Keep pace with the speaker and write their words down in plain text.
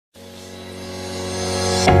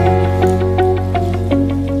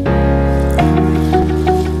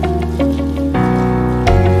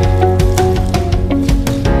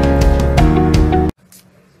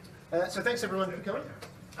for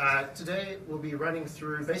coming. Today we'll be running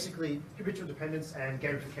through basically habitual dependence and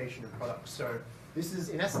gamification of products. So this is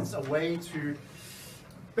in essence a way to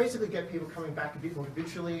basically get people coming back a bit more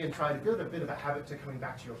habitually and try to build a bit of a habit to coming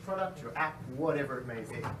back to your product, your app, whatever it may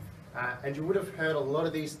be. And you would have heard a lot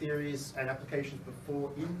of these theories and applications before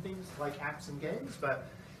in things like apps and games, but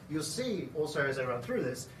you'll see also as I run through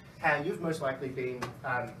this how you've most likely been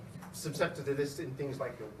subjected to this in things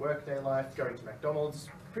like your workday life, going to McDonald's,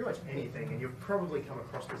 pretty much anything, and you've probably come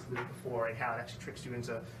across this loop before and how it actually tricks you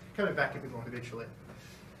into coming back a bit more habitually.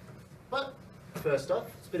 But first off,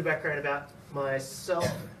 it's a bit of background about myself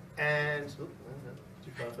and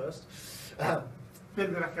too far first. Bit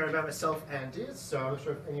of background about myself and Diaz. So I'm not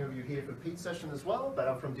sure if any of you are here for Pete's session as well, but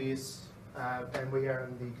I'm from Diaz, and we are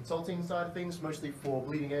on the consulting side of things, mostly for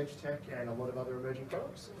bleeding edge tech and a lot of other emerging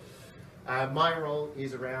products. My role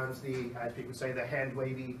is around the, as people say, the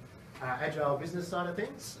hand-wavy agile business side of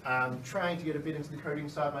things. Trying to get a bit into the coding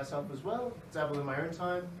side myself as well, dabble in my own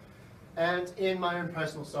time. And in my own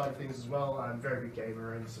personal side of things as well, I'm a very big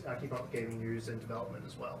gamer and I keep up with gaming news and development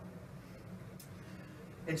as well.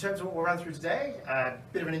 In terms of what we'll run through today, a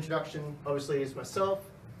bit of an introduction obviously is myself,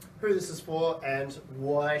 who this is for, and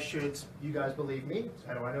why should you guys believe me?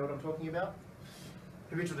 How do I know what I'm talking about?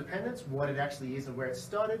 Habitual dependence, what it actually is and where it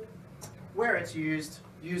started, where it's used,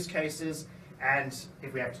 use cases, and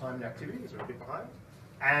if we have time and activities, we're a bit behind.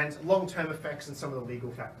 And long-term effects and some of the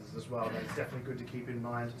legal factors as well. That's definitely good to keep in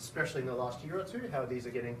mind, especially in the last year or two, how these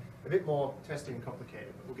are getting a bit more testy and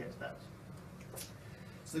complicated, but we'll get to that.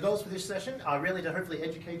 So the goals for this session are really to hopefully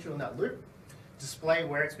educate you on that loop, display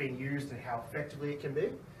where it's being used and how effectively it can be,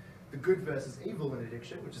 the good versus evil in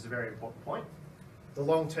addiction, which is a very important point, the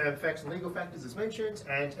long-term effects and legal factors as mentioned,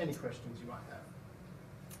 and any questions you might have.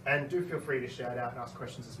 And do feel free to shout out and ask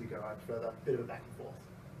questions as we go on further, a bit of a back and forth.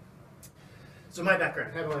 So my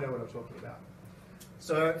background, how do I know what I'm talking about?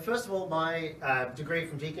 So first of all, my degree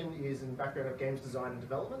from Deakin is in background of games design and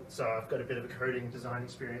development, so I've got a bit of a coding design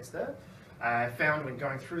experience there. I found when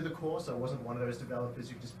going through the course, I wasn't one of those developers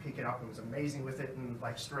who just pick it up and was amazing with it and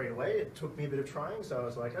like straight away. It took me a bit of trying, so I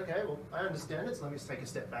was like, okay, well, I understand it, so let me just take a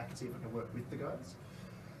step back and see if I can work with the guys.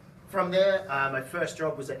 From there, my first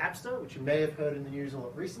job was at Appster, which you may have heard in the news a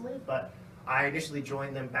lot recently, but I initially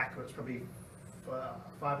joined them back when it was probably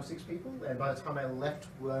 5 or 6 people, and by the time I left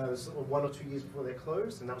was 1 or 2 years before they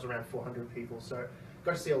closed, and that was around 400 people. So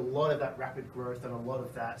got to see a lot of that rapid growth and a lot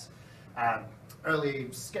of that early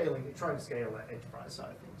scaling, trying to scale that enterprise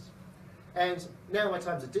side of things. And now my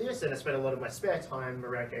time's at DS, and I spend a lot of my spare time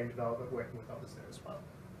around game development working with others there as well.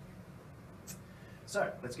 So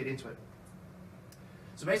let's get into it.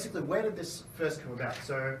 So basically, where did this first come about?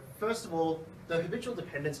 So first of all, the habitual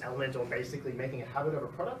dependence element, or basically making a habit of a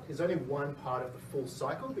product, is only one part of the full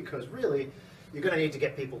cycle, because really, you're going to need to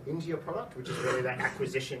get people into your product, which is really that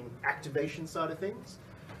acquisition, activation side of things.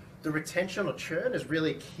 The retention or churn is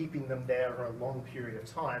really keeping them there for a long period of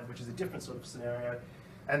time, which is a different sort of scenario.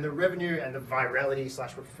 And the revenue and the virality /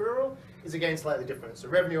 referral is again slightly different. So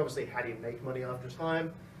revenue, obviously, how do you make money after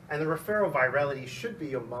time? And the referral virality should be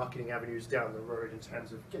your marketing avenues down the road in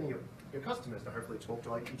terms of getting your customers to hopefully talk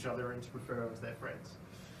to each other and to refer on to their friends.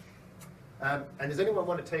 And does anyone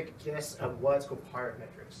want to take a guess at why it's called pirate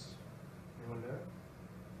metrics? Anyone know?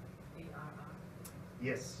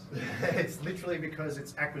 Yes, it's literally because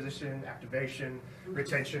it's acquisition, activation,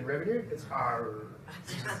 retention, revenue. It's hard.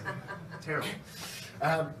 Terrible.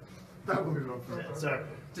 But we'll move on from that. So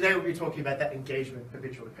today we'll be talking about that engagement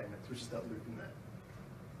habitual dependence, which is that loop in there.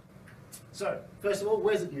 So first of all,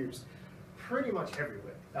 where's it used? Pretty much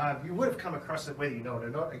everywhere. You would have come across it whether you know it or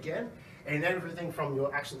not, again, and everything from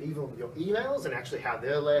your actual your emails and actually how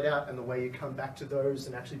they're laid out and the way you come back to those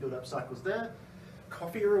and actually build up cycles there.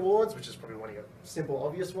 Coffee rewards, which is probably one of your simple,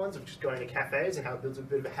 obvious ones of just going to cafes and how it builds a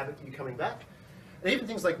bit of a habit of you coming back. And even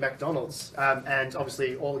things like McDonald's, and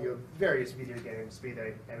obviously all your various video games, be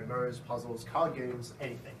they MMOs, puzzles, card games,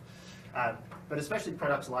 anything. But especially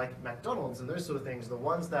products like McDonald's and those sort of things, the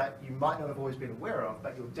ones that you might not have always been aware of,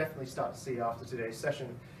 but you'll definitely start to see after today's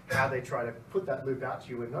session how they try to put that loop out to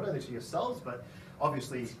you, and not only to yourselves, but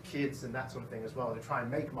obviously kids and that sort of thing as well, to try and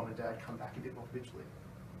make mom and dad come back a bit more habitually.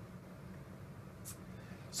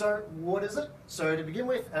 So what is it? So to begin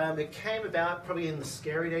with, it came about probably in the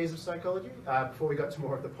scary days of psychology, before we got to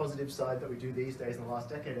more of the positive side that we do these days in the last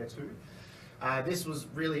decade or two. This was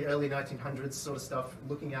really early 1900s sort of stuff,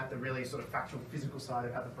 looking at the really sort of factual physical side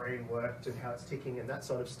of how the brain worked and how it's ticking and that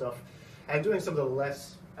sort of stuff, and doing some of the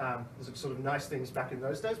less sort of nice things back in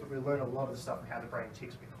those days, but we learned a lot of the stuff on how the brain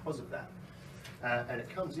ticks because of that. And it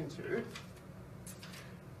comes into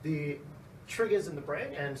the triggers in the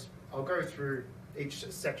brain, and I'll go through each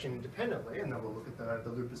section independently, and then we'll look at the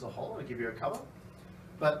loop as a whole and give you a cover.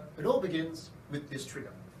 But it all begins with this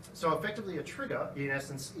trigger. So effectively a trigger, in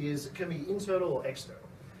essence, can be internal or external.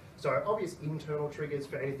 So obvious internal triggers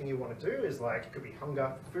for anything you want to do is like, it could be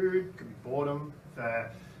hunger for food, it could be boredom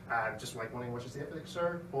for just like wanting to watch the Netflix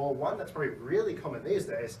show, or one that's probably really common these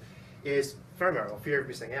days is FOMO, or fear of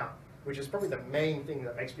missing out, which is probably the main thing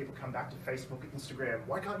that makes people come back to Facebook and Instagram.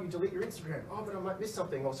 Why can't you delete your Instagram? Oh, but I might miss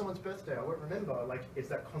something, or someone's birthday, I won't remember. Like, it's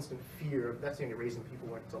that constant fear. That's the only reason people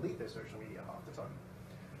won't delete their social media half the time.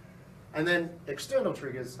 And then external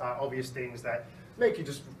triggers are obvious things that make you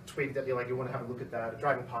just tweet that you want to have a look at that,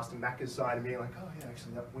 driving past a Macca's side and being like, oh yeah,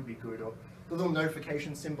 actually that would be good, or the little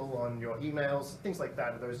notification symbol on your emails, things like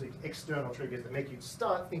that are those external triggers that make you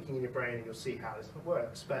start thinking in your brain, and you'll see how this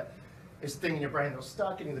works. But it's a thing in your brain that'll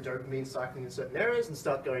start getting the dopamine cycling in certain areas and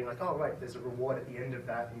start going like, oh right, there's a reward at the end of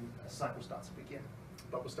that, and a cycle starts to begin.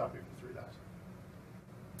 But we'll start moving through that.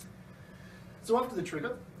 So after the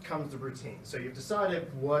trigger comes the routine. So you've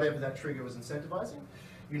decided whatever that trigger was incentivizing,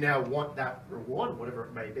 you now want that reward, whatever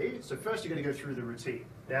it may be. So first you're going to go through the routine.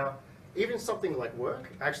 Now, even something like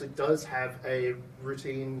work actually does have a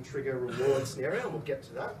routine trigger reward scenario, we'll get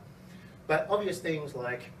to that. But obvious things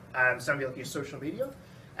like something like your social media,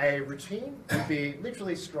 a routine would be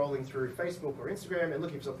literally scrolling through Facebook or Instagram and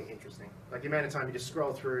looking for something interesting. Like the amount of time you just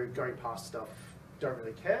scroll through, going past stuff, don't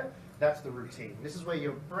really care. That's the routine. This is where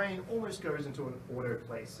your brain almost goes into an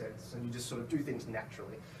autoplay sense, and you just sort of do things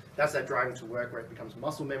naturally. That's that driving to work where it becomes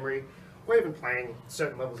muscle memory, or even playing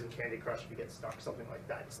certain levels in Candy Crush if you get stuck, something like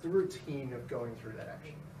that. It's the routine of going through that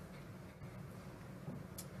action.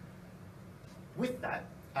 With that,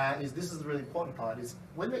 this is the really important part, is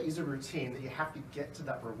when there is a routine that you have to get to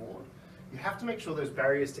that reward, you have to make sure those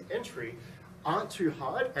barriers to entry aren't too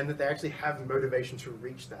hard and that they actually have motivation to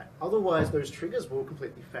reach that. Otherwise, those triggers will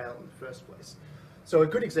completely fail in the first place. So a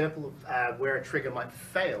good example of where a trigger might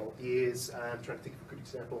fail is, I'm trying to think of a good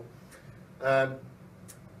example.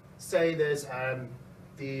 Say there's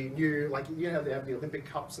the new, like, you know, they have the Olympic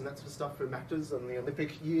Cups and that sort of stuff for actors and the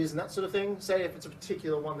Olympic years and that sort of thing. Say if it's a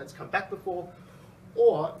particular one that's come back before,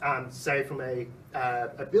 or say from a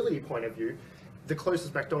ability point of view, the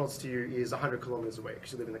closest McDonald's to you is 100 kilometers away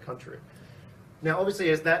because you live in the country. Now, obviously,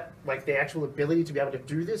 as that, like, the actual ability to be able to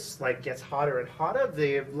do this, like, gets harder and harder,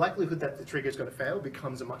 the likelihood that the trigger is going to fail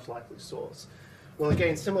becomes a much likely source. Well,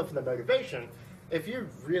 again, similar for the motivation, if you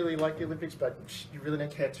really like the Olympics, but you really don't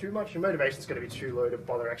care too much, your motivation is going to be too low to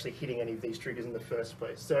bother actually hitting any of these triggers in the first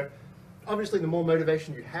place. So, obviously, the more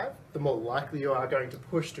motivation you have, the more likely you are going to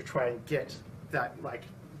push to try and get that, like,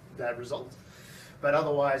 that result. But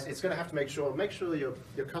otherwise, it's going to have to make sure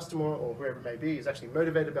your customer or whoever it may be is actually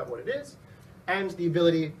motivated about what it is, and the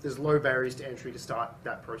ability, there's low barriers to entry to start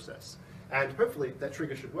that process. And hopefully that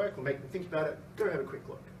trigger should work. We'll make them think about it, go have a quick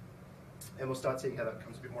look. And we'll start seeing how that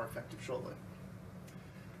becomes a bit more effective shortly.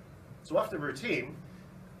 So after the routine,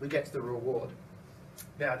 we get to the reward.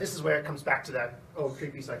 Now this is where it comes back to that old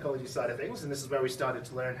creepy psychology side of things, and this is where we started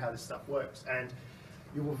to learn how this stuff works. And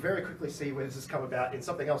you will very quickly see where this has come about in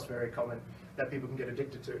something else very common that people can get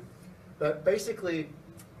addicted to. But basically,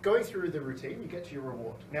 going through the routine, you get to your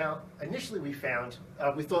reward. Now, initially we found,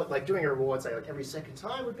 we thought like doing a reward, say like every second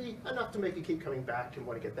time would be enough to make you keep coming back and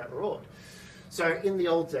want to get that reward. So in the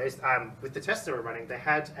old days, with the tests they were running, they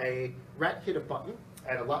had a rat hit a button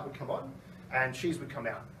and a light would come on and cheese would come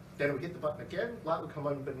out. Then it would hit the button again, light would come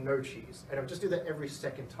on but no cheese. And it would just do that every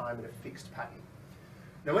second time in a fixed pattern.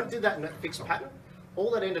 Now when it did that in a fixed pattern, all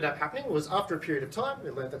that ended up happening was after a period of time,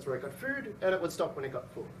 it learned that's where it got food and it would stop when it got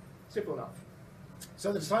full. Simple enough.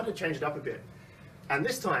 So they decided to change it up a bit. And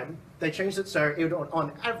this time, they changed it so it would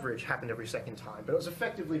on average happen every second time, but it was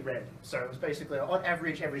effectively random. So it was basically on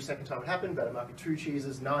average every second time it happened, but it might be 2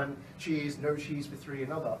 cheeses, none cheese, no cheese for 3,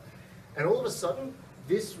 another. And all of a sudden,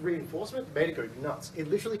 this reinforcement made it go nuts. It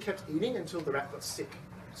literally kept eating until the rat got sick.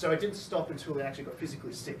 So it didn't stop until it actually got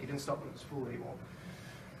physically sick. It didn't stop when it was full anymore.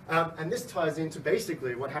 And this ties into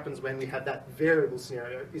basically what happens when we have that variable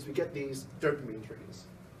scenario, is we get these dopamine triggers.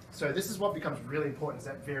 So this is what becomes really important, is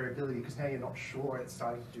that variability, because now you're not sure it's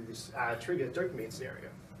starting to do this trigger dopamine scenario.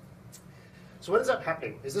 So what ends up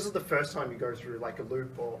happening is this is the first time you go through like a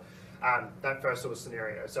loop or that first sort of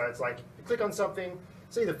scenario. So it's like you click on something,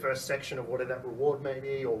 see the first section of whatever that reward may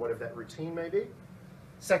be or whatever that routine may be,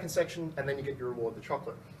 second section, and then you get your reward, the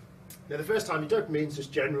chocolate. Now the first time your dopamine's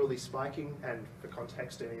just generally spiking, and for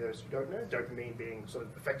context to any of those who don't know, dopamine being sort of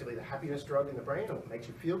effectively the happiness drug in the brain, or what makes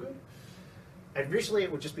you feel good. And visually, it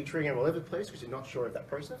would just be triggering all over the place because you're not sure of that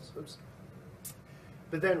process. Oops.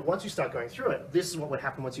 But then once you start going through it, this is what would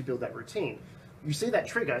happen once you build that routine. you see that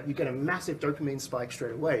trigger, you get a massive dopamine spike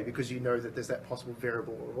straight away because you know that there's that possible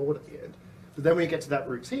variable reward at the end. But then when you get to that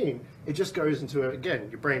routine, it just goes into, again,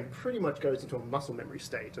 your brain pretty much goes into a muscle memory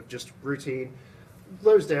state of just routine,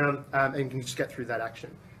 slows down, and you can just get through that action.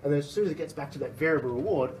 And then as soon as it gets back to that variable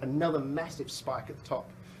reward, another massive spike at the top.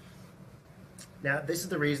 Now, this is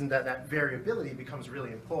the reason that that variability becomes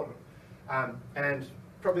really important. And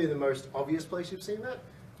probably the most obvious place you've seen that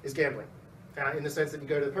is gambling. In the sense that you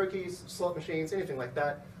go to the pokies, slot machines, anything like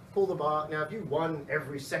that, pull the bar. Now, if you won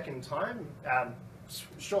every second time,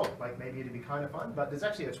 sure, like maybe it'd be kind of fun, but there's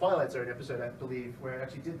actually a Twilight Zone episode, I believe, where it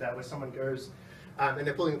actually did that, where someone goes and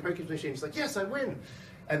they're pulling the pokies machine, it's like, yes, I win.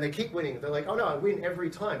 And they keep winning. They're like, oh no, I win every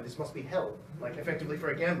time. This must be hell. Like, effectively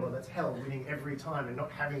for a gambler, that's hell, winning every time and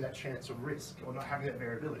not having that chance of risk or not having that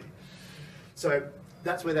variability. So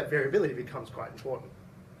that's where that variability becomes quite important.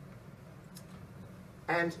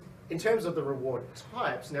 And in terms of the reward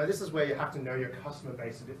types, now this is where you have to know your customer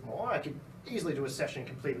base a bit more. I could easily do a session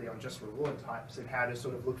completely on just reward types and how to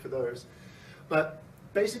sort of look for those. But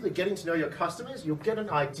basically getting to know your customers, you'll get an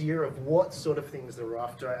idea of what sort of things they're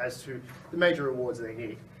after as to the major rewards they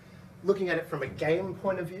need. Looking at it from a game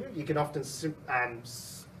point of view, you can often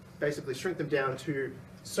basically shrink them down to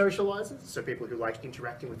socializers, so people who like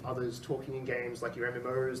interacting with others, talking in games like your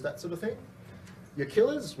MMOs, that sort of thing. Your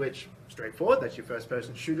killers, which, straightforward, that's your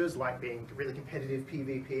first-person shooters, like being really competitive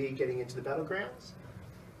PvP, getting into the battlegrounds.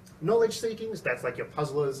 Knowledge seekings, that's like your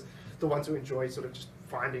puzzlers, the ones who enjoy sort of just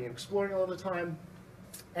finding and exploring all the time.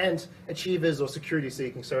 And achievers or security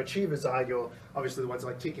seeking. So achievers are your, obviously the ones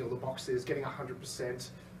like ticking all the boxes, getting 100%,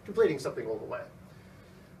 completing something all the way.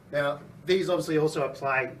 Now, these obviously also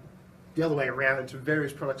apply the other way around to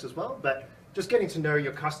various products as well, but just getting to know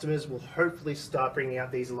your customers will hopefully start bringing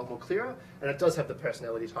out these a lot more clearer, and it does have the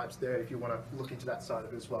personality types there if you want to look into that side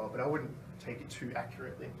of it as well, but I wouldn't take it too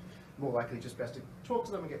accurately. More likely just best to talk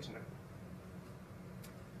to them and get to know them.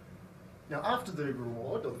 Now, after the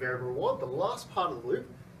reward, or the variable reward, the last part of the loop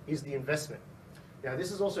is the investment. Now,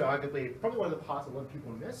 this is also arguably probably one of the parts a lot of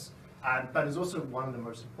people miss, but is also one of the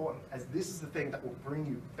most important, as this is the thing that will bring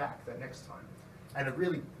you back the next time. And a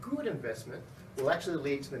really good investment will actually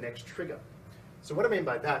lead to the next trigger. So what I mean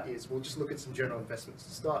by that is we'll just look at some general investments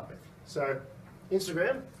to start with. So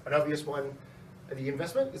Instagram, an obvious one, the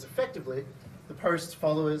investment is effectively the posts,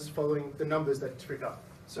 followers, following the numbers that trigger.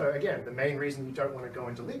 So again, the main reason you don't want to go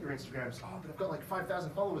and delete your Instagram is, oh, but I've got like 5,000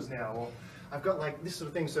 followers now, or I've got like this sort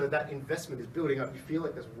of thing. So that investment is building up. You feel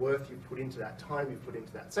like there's worth you've put into that, time you've put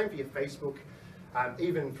into that. Same for your Facebook.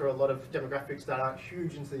 Even for a lot of demographics that aren't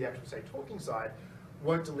huge into the actual, say, talking side,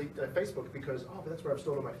 won't delete their Facebook because, oh, but that's where I've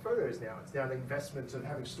stored all my photos now. It's now an investment of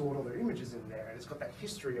having stored all their images in there, and it's got that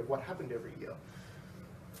history of what happened every year.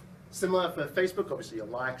 Similar for Facebook, obviously your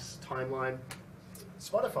likes, timeline.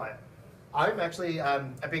 Spotify. I'm actually a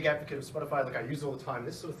big advocate of Spotify, like I use it all the time,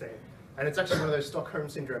 this sort of thing. And it's actually one of those Stockholm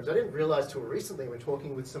syndromes. I didn't realize till recently when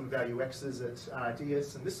talking with some of our UXs at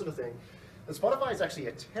DS and this sort of thing, that Spotify is actually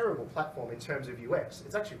a terrible platform in terms of UX.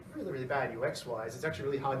 It's actually really, really bad UX-wise. It's actually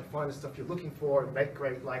really hard to find the stuff you're looking for and make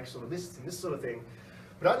great like sort of lists and this sort of thing.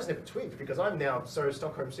 But I just never tweaked because I'm now so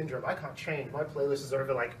Stockholm syndrome, I can't change. My playlist is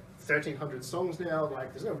over like 1,300 songs now.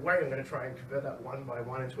 Like there's no way I'm going to try and convert that one by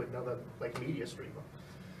one into another like media streamer.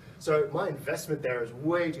 So my investment there is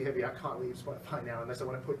way too heavy. I can't leave Spotify now unless I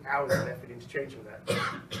want to put hours of effort into changing that.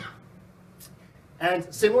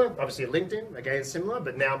 And similar, obviously LinkedIn, again similar,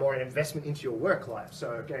 but now more an investment into your work life.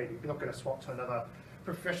 So again, you're not going to swap to another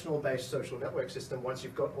professional-based social network system once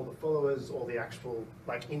you've got all the followers, all the actual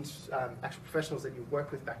actual professionals that you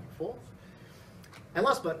work with back and forth. And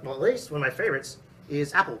last but not least, one of my favorites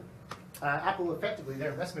is Apple. Apple, effectively,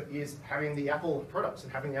 their investment is having the Apple products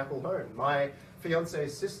and having the Apple home. My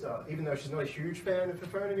fiance's sister, even though she's not a huge fan of her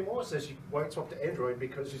phone anymore, says she won't swap to Android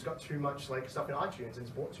because she's got too much like stuff in iTunes and has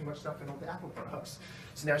bought too much stuff in all the Apple products.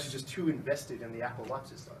 So now she's just too invested in the Apple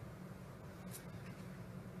lifestyle.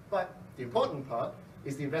 But the important part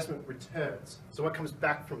is the investment returns. So what comes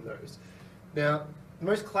back from those? Now, the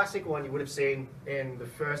most classic one you would have seen in the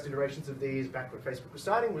first iterations of these back when Facebook was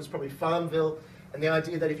starting was probably Farmville, and the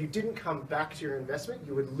idea that if you didn't come back to your investment,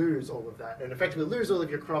 you would lose all of that, and effectively lose all of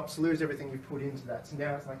your crops, lose everything you've put into that. So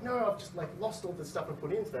now it's like, no, I've just like lost all the stuff I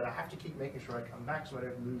put into that. I have to keep making sure I come back so I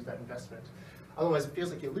don't lose that investment. Otherwise, it feels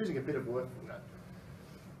like you're losing a bit of work from that.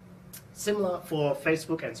 Similar for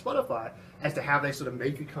Facebook and Spotify as to how they sort of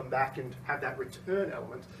make you come back and have that return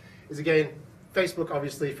element is, again, Facebook,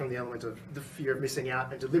 obviously, from the element of the fear of missing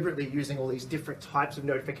out and deliberately using all these different types of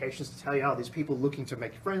notifications to tell you, oh, there's people looking to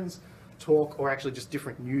make friends, talk, or actually just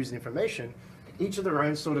different news and information, each of their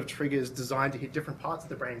own sort of triggers designed to hit different parts of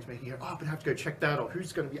the brain to make you go, oh, but I have to go check that, or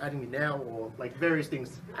who's going to be adding me now, or like various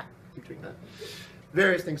things. Keep doing that.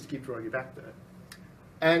 Various things to keep drawing you back there.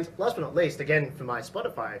 And last but not least, again, for my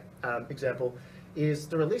Spotify example, is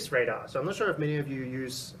the release radar. So I'm not sure if many of you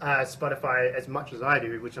use Spotify as much as I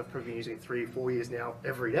do, which I've probably been using 3-4 years now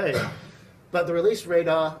every day. But the release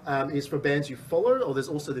radar is for bands you follow, or there's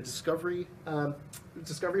also the discovery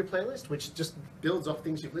playlist, which just builds off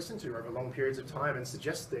things you've listened to over long periods of time and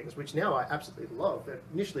suggests things, which now I absolutely love.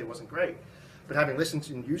 Initially it wasn't great, but having listened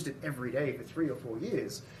to and used it every day for 3 or 4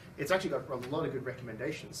 years, it's actually got a lot of good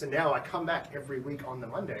recommendations. So now I come back every week on the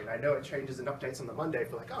Monday, and I know it changes and updates on the Monday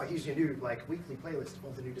for like, oh, here's your new like weekly playlist of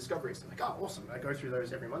all the new discoveries. I'm like, oh, awesome. I go through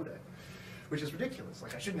those every Monday, which is ridiculous.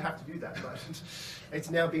 Like, I shouldn't have to do that, but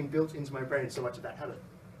it's now being built into my brain, so much of that habit.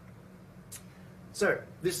 So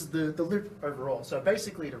this is the loop overall. So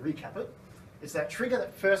basically, to recap it, it's that trigger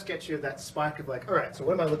that first gets you that spike of like, all right, so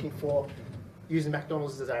what am I looking for? Using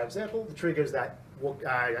McDonald's as our example, the trigger is that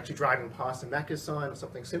actually driving past a Macca's sign or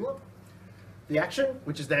something similar. The action,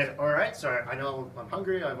 which is then, all right, so I know I'm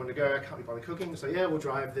hungry, I want to go, I can't be bothered cooking, so yeah, we'll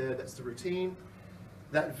drive there, that's the routine.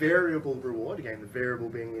 That variable reward, again, the variable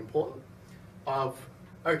being important, of,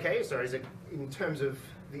 okay, so is it, in terms of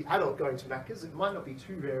the adult going to Macca's, it might not be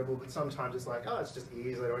too variable, but sometimes it's like, oh, it's just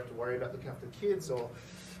easy, I don't have to worry about looking after the kids, or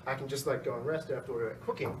I can just like go and rest, I don't have to worry about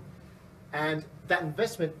cooking. And that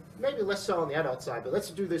investment, maybe less so on the adult side, but let's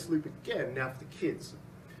do this loop again now for the kids.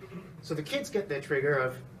 So the kids get their trigger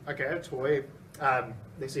of, okay, a toy,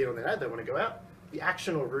 they see it on their ad, they want to go out. The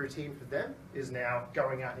action or routine for them is now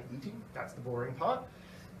going out and eating, that's the boring part.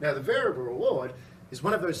 Now the variable reward is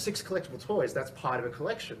one of those 6 collectible toys that's part of a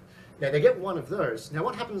collection. Now they get one of those. Now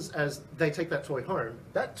what happens as they take that toy home,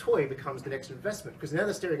 that toy becomes the next investment, because now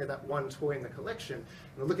they're staring at that one toy in the collection, and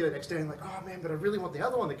they'll look at it next day and like, oh man, but I really want the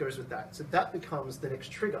other one that goes with that. So that becomes the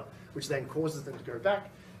next trigger, which then causes them to go back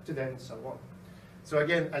to then so on. So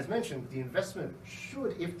again, as mentioned, the investment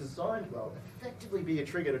should, if designed well, effectively be a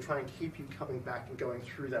trigger to try and keep you coming back and going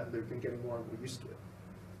through that loop and getting more and more used to it.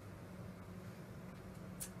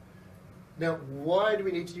 Now, why do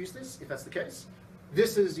we need to use this, if that's the case?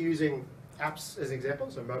 This is using apps as an example,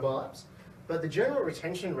 so mobile apps. But the general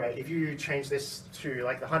retention rate, if you change this to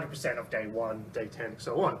like the 100% of day 1, day 10, and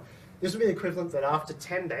so on, this would be the equivalent that after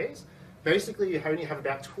 10 days, basically you only have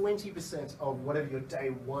about 20% of whatever your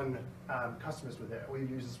day 1 customers were there, or your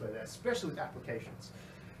users were there, especially with applications.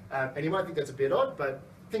 And you might think that's a bit odd, but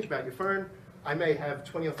think about your phone. I may have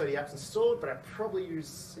 20 or 30 apps installed, but I probably use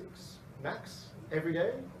 6 max every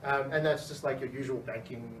day. And that's just like your usual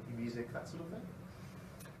banking, music, that sort of thing.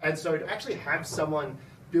 And so to actually have someone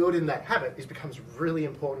build in that habit becomes really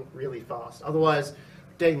important really fast. Otherwise,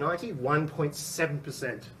 day 90,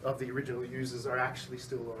 1.7% of the original users are actually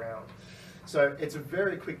still around. So it's a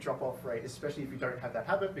very quick drop-off rate, especially if you don't have that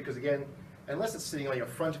habit, because again, unless it's sitting on your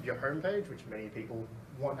front of your homepage, which many people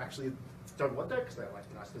actually don't want that because they like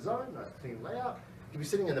the nice design, nice clean layout, it can be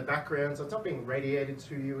sitting in the background, so it's not being radiated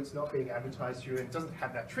to you, it's not being advertised to you, and it doesn't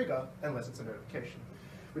have that trigger unless it's a notification.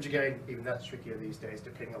 Which again, even that's trickier these days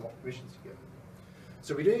depending on what permissions you give.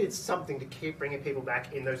 So we do need something to keep bringing people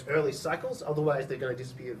back in those early cycles, otherwise they're going to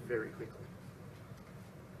disappear very quickly.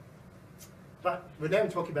 But we're now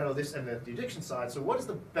talking about all this and the addiction side, so what is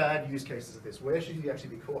the bad use cases of this? Where should you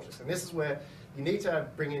actually be cautious? And this is where you need to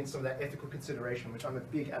bring in some of that ethical consideration, which I'm a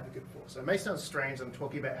big advocate for. So it may sound strange, I'm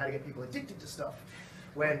talking about how to get people addicted to stuff,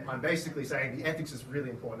 when I'm basically saying the ethics is really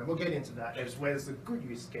important, and we'll get into that, as where there's the good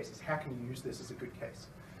use cases. How can you use this as a good case?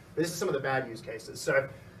 But this is some of the bad use cases. So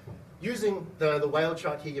using the whale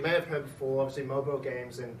chart here, you may have heard before, obviously mobile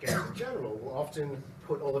games and games in general will often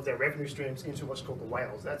put all of their revenue streams into what's called the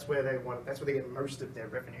whales. That's where they get most of their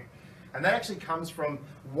revenue. And that actually comes from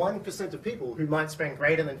 1% of people who might spend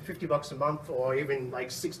greater than $50 a month or even like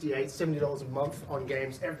 $68, $70 a month on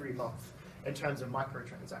games every month in terms of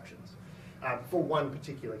microtransactions for one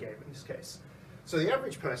particular game in this case. So the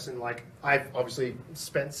average person, like I've obviously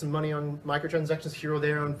spent some money on microtransactions here or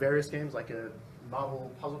there on various games, like a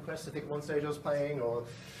Marvel Puzzle Quest, I think at one stage I was playing, or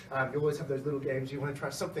you always have those little games you want to try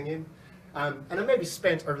something in. And I maybe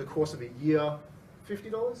spent over the course of a year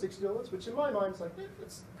 $50, $60, which in my mind is like,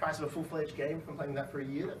 it's the price of a full-fledged game. If I'm playing that for a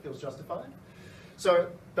year, that feels justified. So,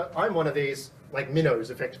 but I'm one of these like minnows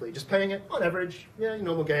effectively, just paying it on average, yeah,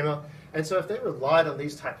 normal gamer. And so if they relied on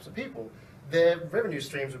these types of people, their revenue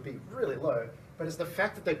streams would be really low. But it's the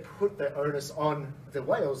fact that they put their onus on the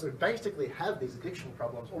whales who basically have these addiction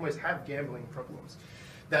problems, almost have gambling problems,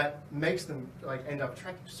 that makes them like end up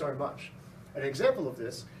tracking so much. An example of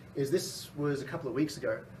this was a couple of weeks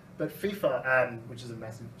ago, but FIFA, which is a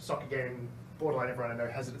massive soccer game borderline everyone I know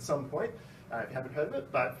has it at some point, if you haven't heard of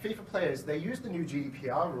it. But FIFA players, they use the new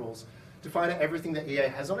GDPR rules to find out everything that EA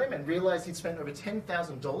has on him and realized he'd spent over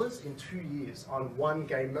 $10,000 in 2 years on one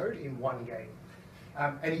game mode in one game.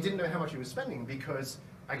 And he didn't know how much he was spending because,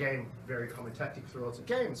 again, very common tactic through lots of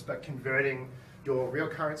games, but converting your real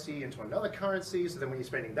currency into another currency, so then when you're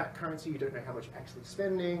spending that currency, you don't know how much you're actually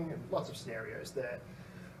spending, and lots of scenarios there.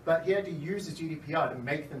 But he had to use his GDPR to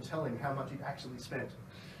make them tell him how much he'd actually spent.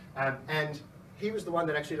 And he was the one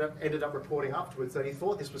that actually ended up reporting afterwards that he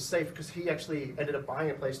thought this was safe because he actually ended up buying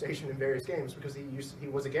a PlayStation in various games because he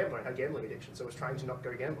was a gambler and had a gambling addiction, so was trying to not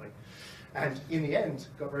go gambling. And in the end,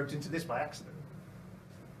 got roped into this by accident.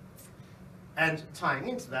 And tying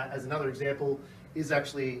into that, as another example, is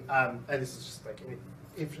actually, and this is just like an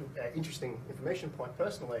interesting information point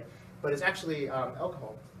personally, but it's actually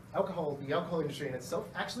alcohol. The alcohol industry in itself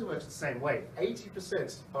actually works the same way.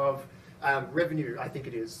 80% of revenue, I think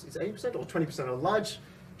it's 80% or 20%, a large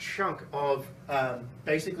chunk of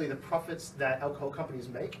basically the profits that alcohol companies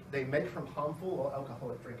make, they make from harmful or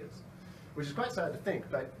alcoholic drinkers, which is quite sad to think,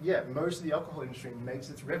 but yeah, most of the alcohol industry makes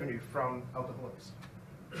its revenue from alcoholics.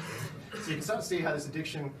 So you can start to see how this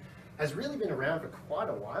addiction has really been around for quite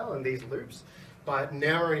a while in these loops, but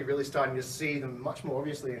now we're only really starting to see them much more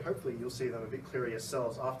obviously, and hopefully you'll see them a bit clearer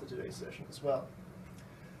yourselves after today's session as well.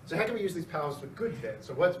 So how can we use these powers for good then?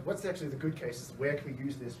 So what's actually the good cases? Where can we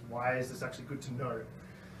use this? Why is this actually good to know?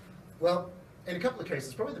 Well, in a couple of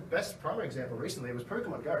cases, probably the best primary example recently was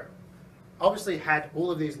Pokemon Go. Obviously had all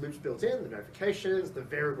of these loops built in, the notifications, the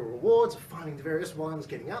variable rewards, finding the various ones,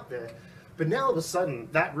 getting out there. But now all of a sudden,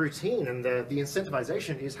 that routine and the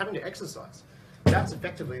incentivization is having to exercise. That's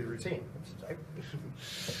effectively the routine.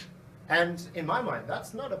 And in my mind,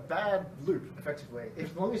 that's not a bad loop, effectively.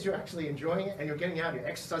 As long as you're actually enjoying it and you're getting out, you're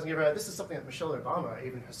exercising everywhere. This is something that Michelle Obama,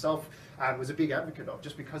 even herself, was a big advocate of,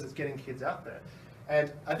 just because it's getting kids out there.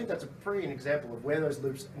 And I think that's a pretty an example of where those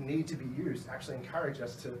loops need to be used, actually encourage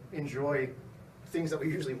us to enjoy things that we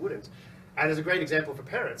usually wouldn't. And as a great example for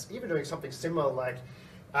parents, even doing something similar like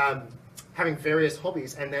having various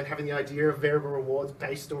hobbies and then having the idea of variable rewards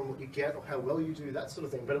based on what you get or how well you do, that sort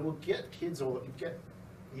of thing. But it will get kids, or get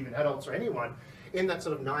even adults or anyone, in that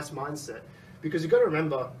sort of nice mindset. Because you've got to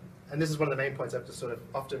remember, and this is one of the main points I have to sort of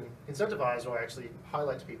often incentivize or actually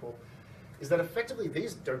highlight to people, is that effectively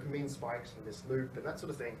these dopamine spikes in this loop and that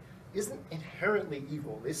sort of thing isn't inherently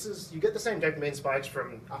evil. This is, you get the same dopamine spikes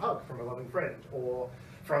from a hug from a loving friend, or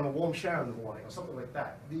from a warm shower in the morning, or something like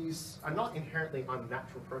that. These are not inherently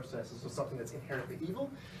unnatural processes or something that's inherently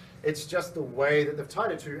evil. It's just the way that they've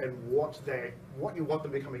tied it to and what you want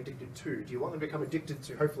them to become addicted to. Do you want them to become addicted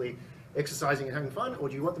to hopefully exercising and having fun, or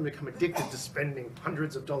do you want them to become addicted to spending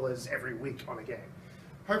hundreds of dollars every week on a game?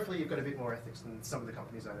 Hopefully you've got a bit more ethics than some of the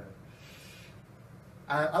companies I know.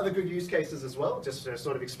 Other good use cases as well, just to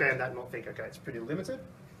sort of expand that and not think, okay, it's pretty limited.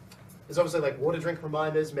 There's obviously like water drink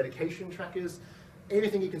reminders, medication trackers,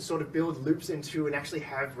 anything you can sort of build loops into and actually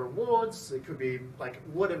have rewards. It could be like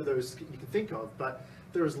whatever those you can think of, but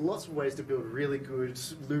there's lots of ways to build really good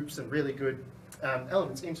loops and really good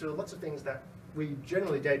elements into lots of things that we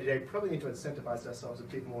generally day to day probably need to incentivize ourselves a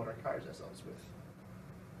bit more and encourage ourselves with.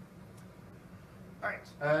 All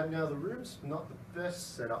right, now the room's not the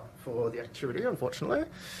best setup for the activity, unfortunately,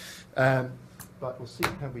 but we'll see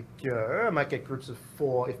how we go. I might get groups of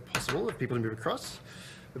 4 if possible, if people move across.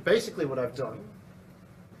 But basically what I've done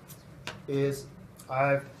is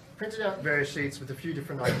I've printed out various sheets with a few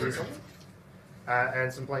different ideas on them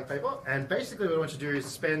and some blank paper. And basically what I want you to do is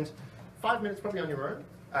spend 5 minutes probably on your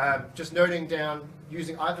own, just noting down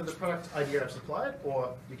using either the product idea I've supplied,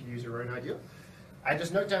 or you can use your own idea. And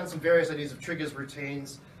just note down some various ideas of triggers,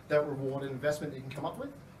 routines that reward an investment that you can come up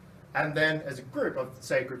with. And then as a group of,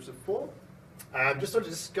 say, groups of 4, just sort of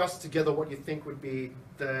discuss together what you think would be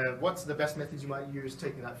what's the best methods you might use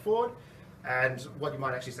taking that forward, and what you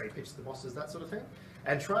might actually say, pitch to the bosses, that sort of thing.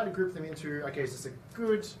 And try to group them into, okay, is this a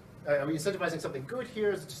good, are we incentivizing something good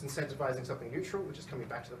here? Is it just incentivizing something neutral, which is coming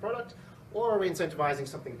back to the product? Or are we incentivizing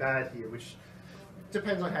something bad here, which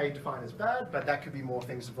depends on how you define as bad, but that could be more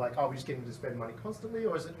things of like, oh, we're just getting them to spend money constantly,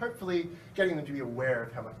 or is it hopefully getting them to be aware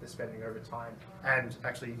of how much they're spending over time and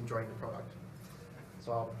actually enjoying the product?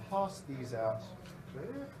 So I'll pass these out.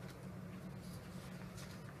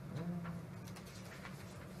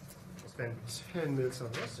 I'll spend 10 minutes on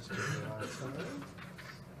this, just to get the eyes on it.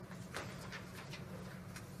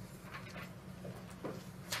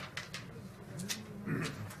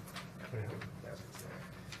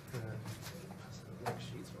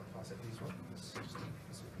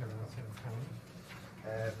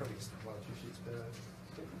 Probably just 1 or 2 sheets per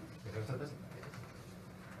student.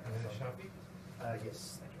 And then a Sharpie?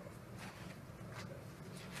 Yes, thank you.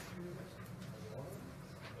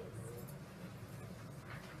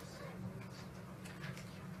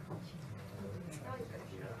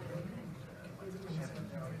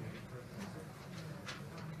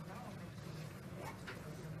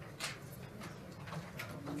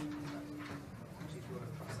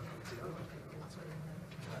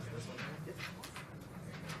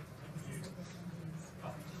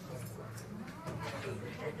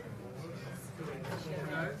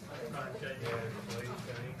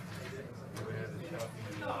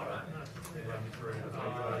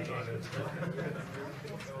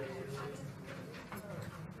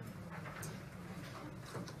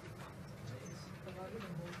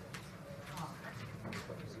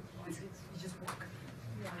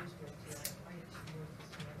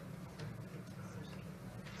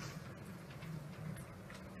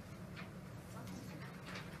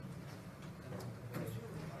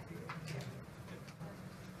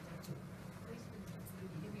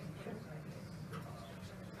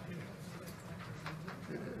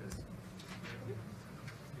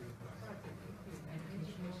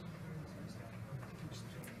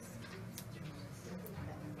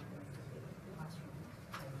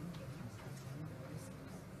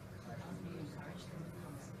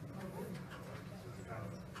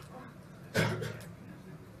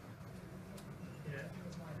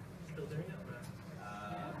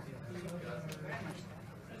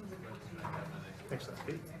 Thanks for that,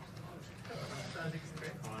 Pete.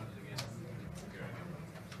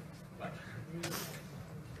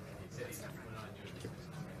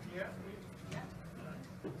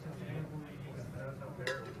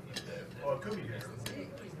 Well, it could be there.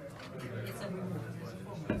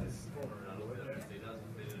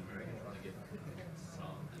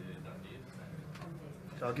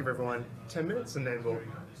 So I'll give everyone 10 minutes and then we'll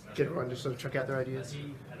get everyone to sort of check out their ideas.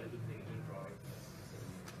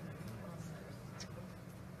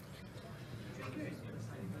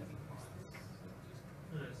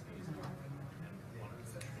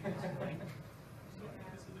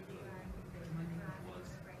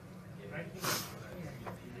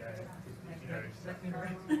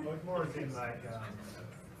 More as in like,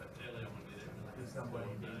 if somebody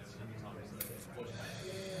needs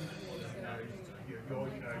you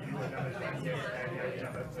another 20 years,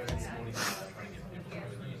 another 30 years.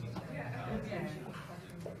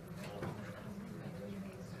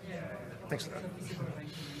 Thanks for that.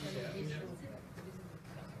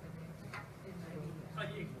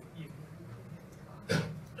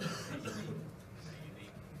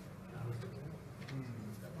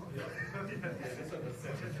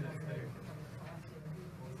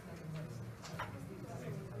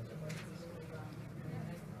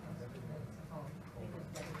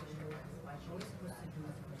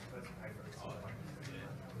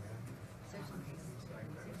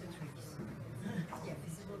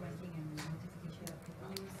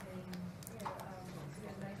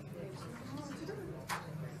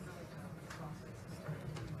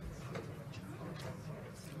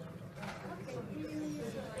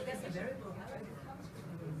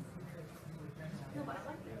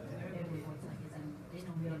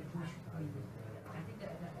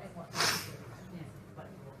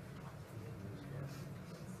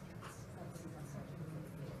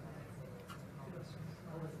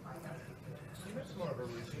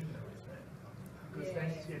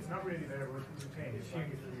 It's not really their routine. It's like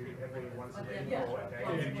if you every once a day or a day,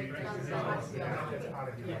 you exercise, that's part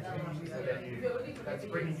of your routine. So then that's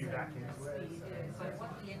bringing you back into it. So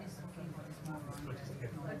what Ian is talking about is more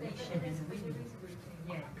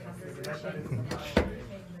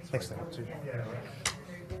Thanks for that too. Yeah.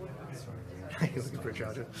 You're looking for a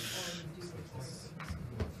charger.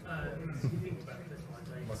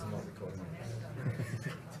 Wasn't not recording.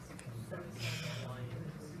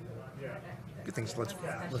 Good things, lots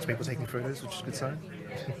of people taking photos, which is a good sign.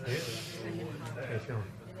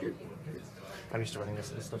 Good. I'm used to running this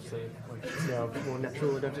sort of stuff, so it's now a bit more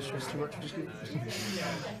natural. I don't have to stress too much, which is good.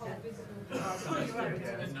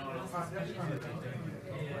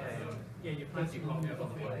 Yeah, you put your coffee up on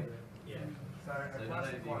the way. Yeah. So a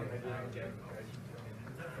classic one they do in gamification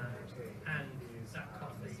and that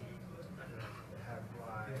coffee, I don't know, have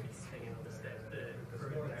like it's hanging on the step, the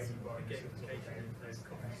gamification, those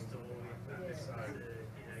coffee store,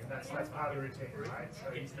 that's part of the routine, right?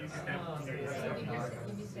 So you can have,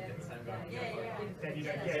 then you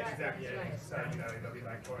don't get exactly. So they'll be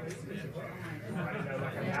like, well,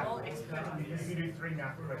 like a math, you can do 3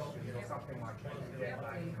 math questions or something like that. You get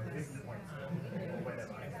like 50 points or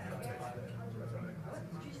whatever. That's one of the classics.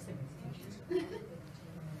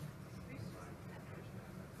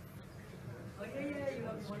 Oh yeah, you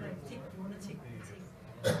want to take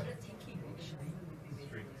ticking actually.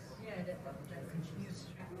 Yeah, that continues.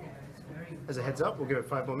 Very. As a heads up, we'll give it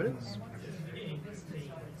 5 more minutes.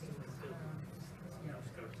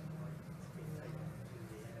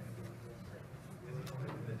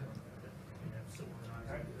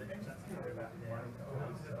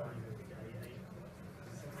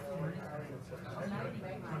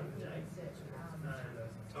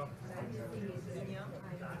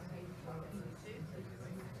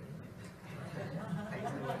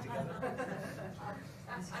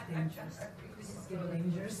 dangerous. This is getting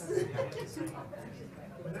dangerous.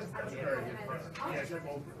 That's very different. Yeah, so,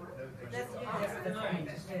 well, That's the point.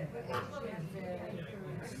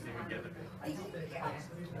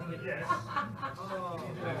 yeah.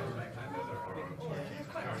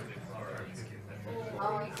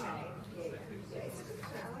 Oh, okay. Yeah. It's a good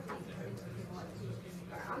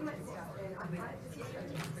I might start then. I might just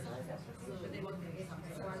but they want to get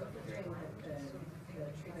something. So I'm wondering that the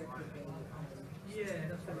trigger could be. Yeah,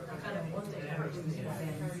 that's what I kind of wanted to do. And I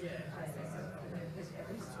think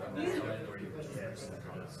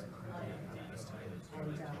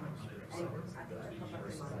the pop-up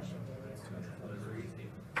reminder should be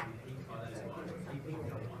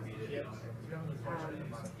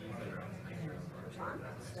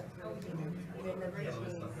and then the routine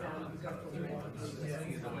is go for more and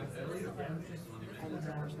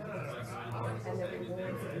the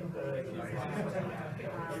rewards in board is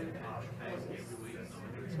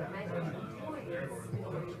to make employees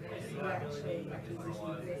who actually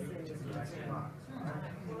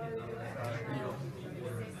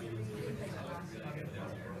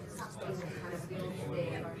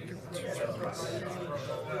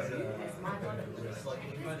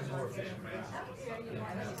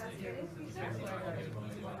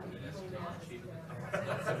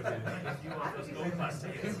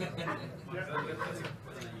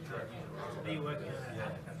Are you working on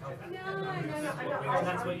that? No.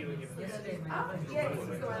 That's what you were given. Oh, yeah, this is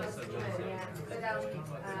the one I was doing, yeah. But,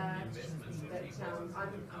 I'm really interested.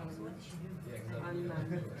 I'm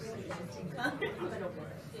an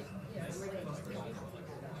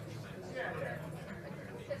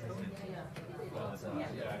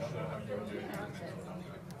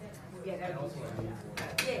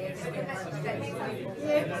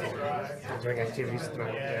Doing activities at the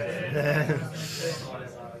moment. Yeah.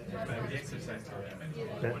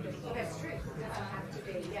 That's true. It doesn't have to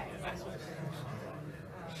be, yeah.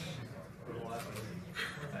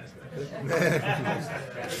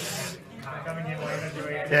 Coming in later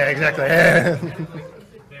doing it. Yeah, exactly.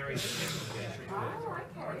 Very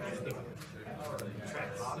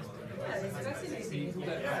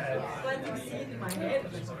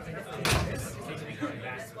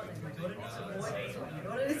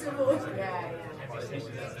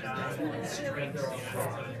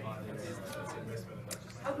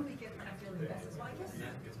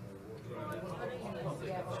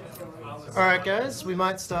All right, guys, we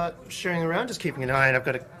might start sharing around, just keeping an eye, and I've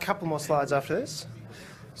got a couple more slides after this.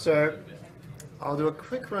 So I'll do a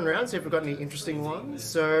quick run around, see if we've got any interesting ones.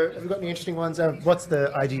 So have we got any interesting ones? What's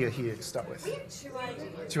the idea here to start with? We have two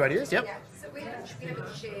ideas. Two ideas, yep. Yeah, so we haven't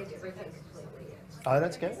shared everything completely yet. Oh,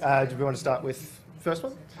 that's okay. Do we want to start with first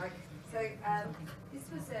one? Okay. So this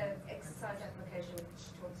was an exercise application which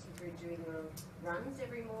talks you through doing your runs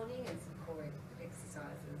every morning and some core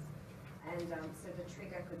exercises. And so the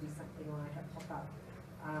trigger could be something like a pop-up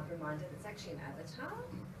reminder that's actually an avatar,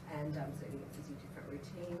 and so it gives you different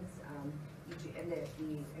routines. You do, and the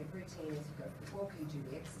routine is you go for a walk, you do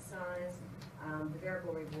the exercise. The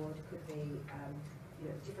variable reward could be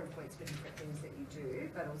different points for different things that you do,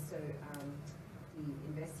 but also the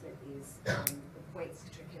investment is the points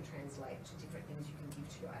can translate to different things you can give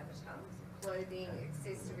to your avatar. So clothing,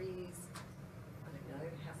 accessories, I don't know,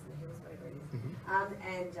 house in the hills, whatever it is.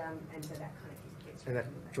 And so that kind of gets And that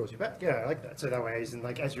draws you back. Yeah, I like that. So that way,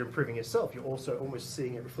 as you're improving yourself, you're also almost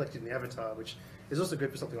seeing it reflected in the avatar, which is also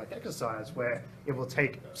good for something like exercise, where it will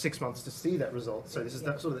take 6 months to see that result. So this is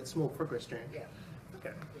that sort of that small progress stream. Yeah.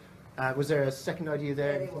 Okay. Was there a second idea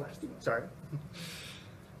there? Yeah, there was. Sorry.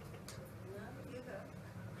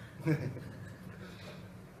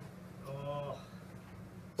 Oh,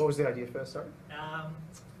 What was the idea first? Sorry.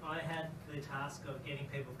 I had the task of getting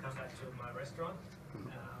people to come back to my restaurant.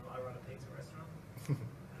 I run a pizza restaurant.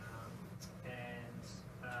 And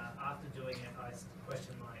after doing it, I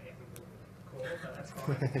questioned my ethical core, but that's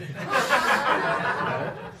fine.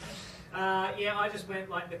 Yeah, I just went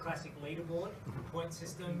like the classic leaderboard, point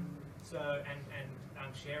system. So,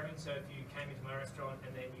 and sharing. So if you came into my restaurant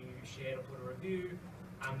and then you shared or put a review,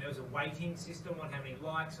 there was a weighting system on how many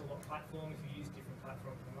likes or what platform. If you used different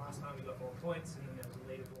platform from last time, you got more points, and then there was a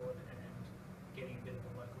leaderboard and getting a bit of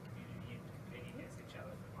a local community and competing against each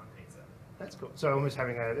other for one pizza. That's cool. So almost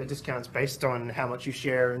having a discounts based on how much you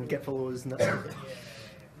share and get followers and that sort of thing. Yeah,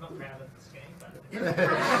 I'm not proud of the scheme, but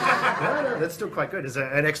No, that's still quite good. It's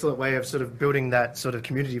an excellent way of sort of building that sort of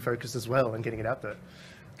community focus as well and getting it out there.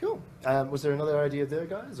 Cool. Was there another idea there,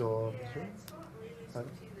 guys? Or Yeah, it's not really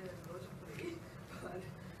something logically, but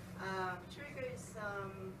trigger is to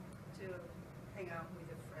hang out with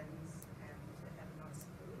your friends and to have nice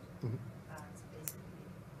food. It's basically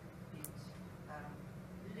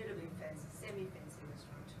it.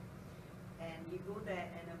 you go there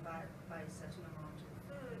and then buy a certain amount of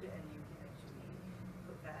food, and you can actually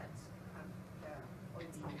put that on the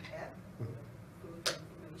app, food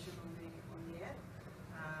information on the app.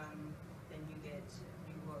 Then you get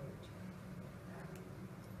reward,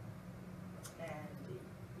 and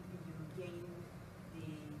you gain the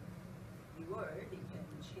reward. It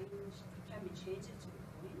can be changed to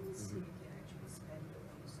coins. So you can actually spend it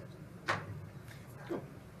on certain food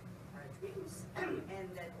drinks, and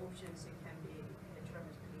that options it can be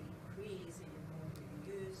dramatically increased in more you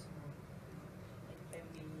use. It can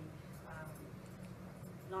be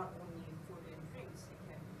not only food and drinks. It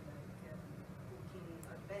can be like booking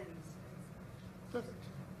events. Perfect.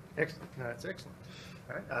 Excellent. No, that's excellent.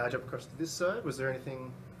 All right, jump across to this side. Was there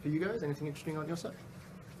anything for you guys? Anything interesting on your side?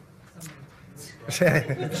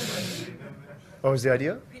 What was the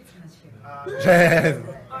idea? Oh,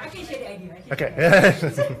 I can share the idea. Okay.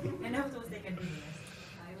 And of those they can do this.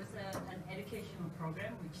 It was an educational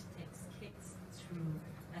program which takes kids through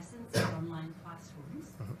lessons in online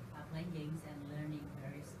classrooms, playing games and learning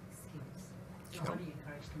various skills. So how do you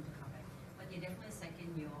encourage them to come back? But you definitely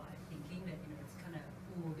second your thinking that it's kind of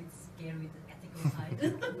a bit scary with the ethical side.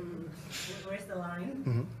 Where's the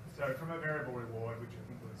line? So from a variable reward, which I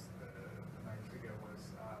think was the main trigger, was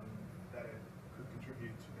that it could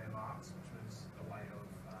contribute to their marks, which was a way of,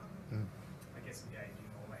 I guess, engaging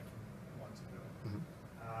or making them want to do it.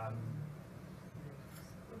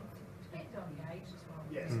 Depends on the age as well.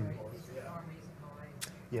 Yes, of course. Yeah.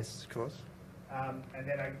 Yes, of course. And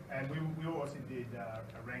then we also did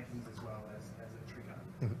rankings as well as a trigger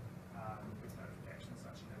with notifications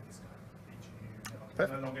such this kind of feature you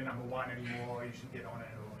no longer number 1 anymore. You should get on it.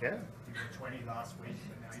 Or you were 20 last week,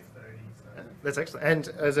 but now you're 30. So. That's excellent. And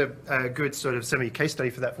as a good sort of semi-case study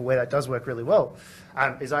for that, for where that does work really well,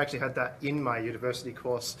 is I actually had that in my university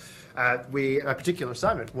course. A particular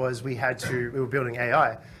assignment was we were building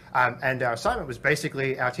AI. And our assignment was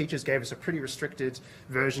basically, our teachers gave us a pretty restricted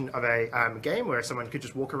version of a game where someone could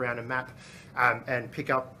just walk around a map and pick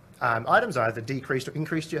up items, either decreased or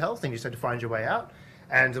increased your health, and you just had to find your way out.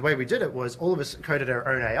 And the way we did it was all of us coded our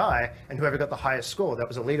own AI, and whoever got the highest score, that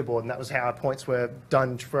was a leaderboard, and that was how our points were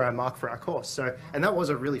done for our mark for our course. So, and that was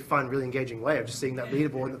a really fun, really engaging way of just seeing that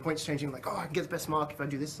leaderboard and the points changing, like, oh, I can get the best mark if I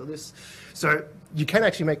do this or this. So you can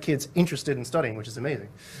actually make kids interested in studying, which is amazing.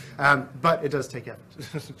 But it does take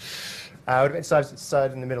effort. What about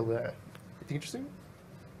side in the middle there? Anything interesting?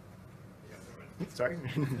 Sorry.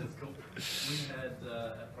 That's cool. We had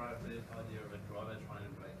a private idea of a driver trying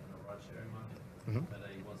to make a ride-sharing market. But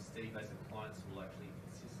he wants steady base of clients who will actually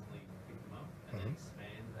consistently pick them up and then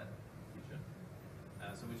expand that feature.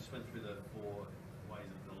 So we just went through the 4 ways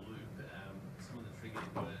of the loop. Some of the triggers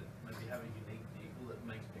were maybe have a unique vehicle that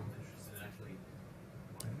makes people interested in actually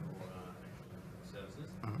one of your services.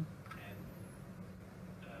 And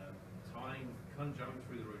kind of jumping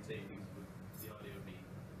through the routine, with the idea would be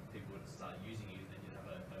people would start using it, and then you'd have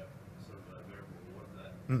a sort of a variable reward for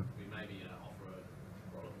that. We maybe offer a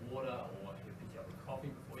bottle of water, or you can pick you up a coffee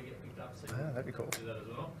before you get picked up, so you that'd be cool. do that as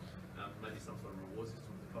well. Maybe some sort of reward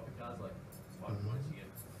system with the coffee cards, like 5 points you get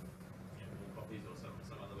more coffees or some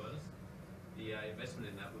other bonus. The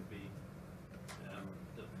investment in that would be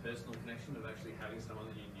the personal connection of actually having someone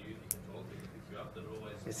that you knew that you can talk to, that can pick you up, that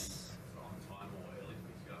always be on time or early to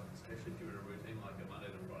pick you up, especially if you're in a routine like a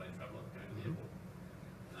Monday to Friday traveller going to the airport.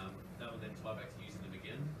 That would then tie back to using them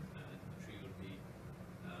again. The trigger would be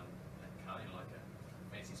a car, like a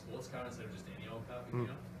fancy sports car instead of just any old car picking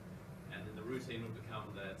up. And then the routine would become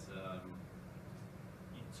that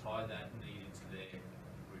you tie that need into their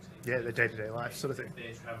routine. Yeah, the day-to-day life sort of thing. If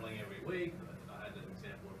they're travelling every week, I had an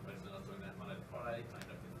example of a person that I was doing that Monday to Friday, I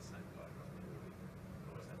ended up getting the same guy roughly every week.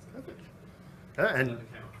 Always had some. Perfect. So And that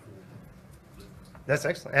became a full loop. that's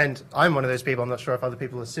excellent. And I'm one of those people, I'm not sure if other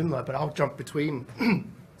people are similar, but I'll jump between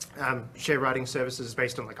share riding services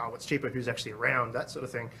based on like, oh, what's cheaper, who's actually around, that sort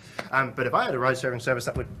of thing. But if I had a ride sharing service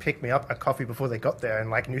that would pick me up a coffee before they got there and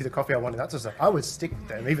like knew the coffee I wanted, that sort of stuff, I would stick with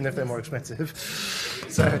them, even if they're more expensive.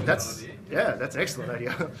 So that's excellent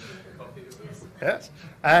idea. Yes.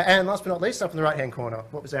 And last but not least, up in the right-hand corner,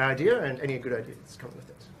 what was our idea and any good ideas coming with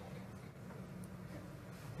it?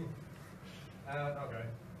 Okay.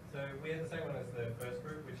 So we had the same one as the first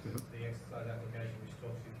group, which is the exercise application, which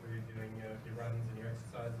talks you through doing your runs and your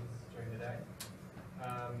exercises during the day.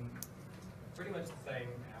 Pretty much the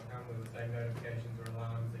same outcome with the same notifications or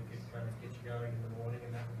alarms that could kind of get you going in the morning,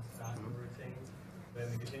 and that would start the routine. Then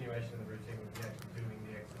the continuation of the routine would be actually doing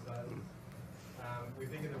the exercises. We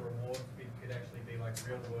think of the rewards could actually be like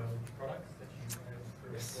real-world products that you have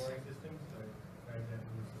through a scoring system. So, for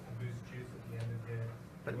example, a boost juice at the end of your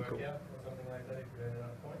workout or something like that if you earn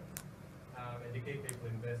enough points. And to keep people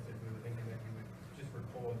invested, we were thinking that you would just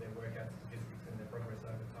record their workout statistics and their progress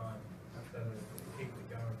over time, so that it keeps it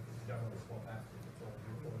going. Because you don't want to swap apps if it's all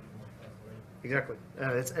recorded in one place already. Exactly.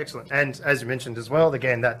 That's excellent. And as you mentioned as well,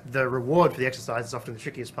 again, that the reward for the exercise is often the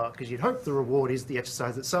trickiest part, because you'd hope the reward is the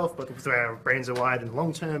exercise itself, but with our brains are wired and the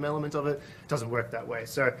long-term element of it doesn't work that way.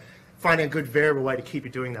 So finding a good variable way to keep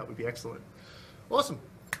you doing that would be excellent. Awesome.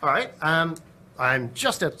 All right. I'm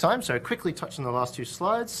just out of time, so quickly touch on the last two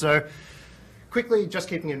slides. So quickly, just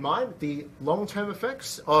keeping in mind the long-term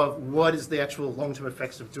effects of what is the actual long-term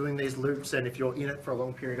effects of doing these loops, and if you're in it for a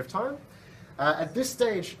long period of time. At this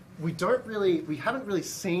stage, we haven't really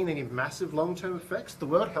seen any massive long-term effects. The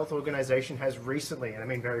World Health Organization has recently, and I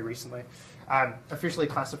mean very recently, officially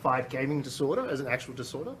classified gaming disorder as an actual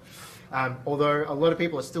disorder. Although a lot of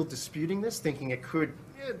people are still disputing this, thinking it could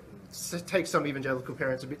take some evangelical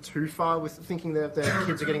parents a bit too far with thinking that their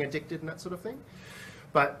kids are getting addicted and that sort of thing.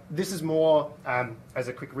 But this is more, as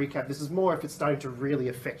a quick recap, this is more if it's starting to really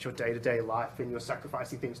affect your day-to-day life and you're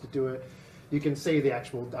sacrificing things to do it. You can see the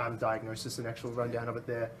actual diagnosis and actual rundown of it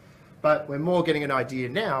there. But we're more getting an idea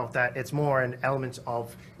now that it's more an element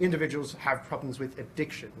of individuals have problems with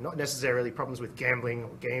addiction, not necessarily problems with gambling or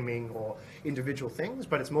gaming or individual things,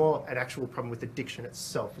 but it's more an actual problem with addiction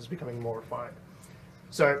itself is becoming more refined.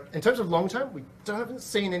 So in terms of long-term, we haven't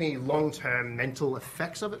seen any long-term mental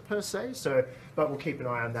effects of it per se, but we'll keep an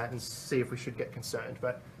eye on that and see if we should get concerned.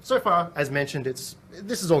 But so far, as mentioned, this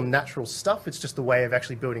is all natural stuff. It's just the way of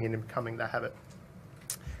actually building it and becoming the habit.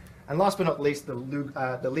 And last but not least, the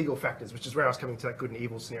legal factors, which is where I was coming to that good and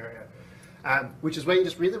evil scenario, which is where you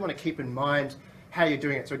just really want to keep in mind how you're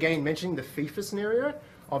doing it. So again, mentioning the FIFA scenario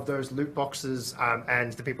of those loot boxes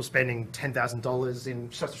and the people spending $10,000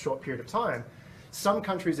 in such a short period of time, some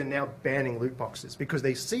countries are now banning loot boxes because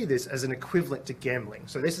they see this as an equivalent to gambling.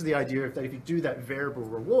 So this is the idea of that if you do that variable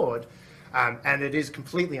reward, and it is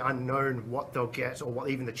completely unknown what they'll get or what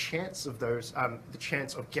even the chance of those, the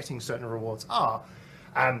chance of getting certain rewards are.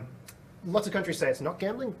 Lots of countries say it's not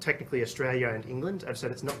gambling. Technically, Australia and England have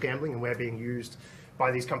said it's not gambling, and we're being used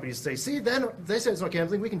by these companies to say, see, they say it's not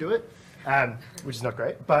gambling, we can do it, which is not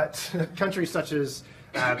great. But countries such as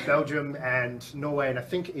Belgium and Norway, and I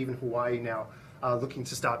think even Hawaii now, are looking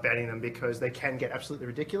to start banning them because they can get absolutely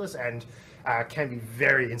ridiculous and can be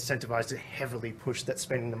very incentivized to heavily push that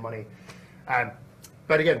spending the money.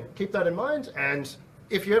 But again, keep that in mind, and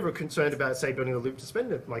if you're ever concerned about, say, building a loop to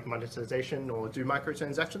spend it, like monetization or do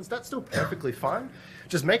microtransactions, that's still perfectly fine.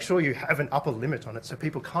 Just make sure you have an upper limit on it so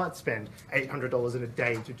people can't spend $800 in a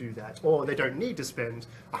day to do that, or they don't need to spend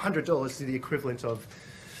 $100 to the equivalent of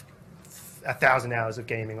 1,000 hours of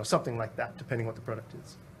gaming or something like that, depending what the product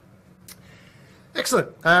is. Excellent.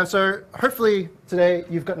 So hopefully today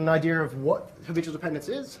you've got an idea of what habitual dependence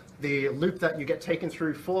is, the loop that you get taken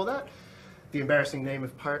through for that, the embarrassing name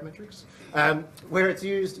of pirate metrics, where it's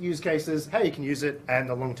used, use cases, how you can use it, and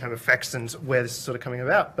the long-term effects and where this is sort of coming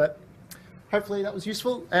about. But hopefully that was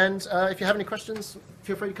useful. And if you have any questions,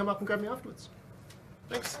 feel free to come up and grab me afterwards.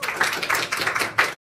 Thanks.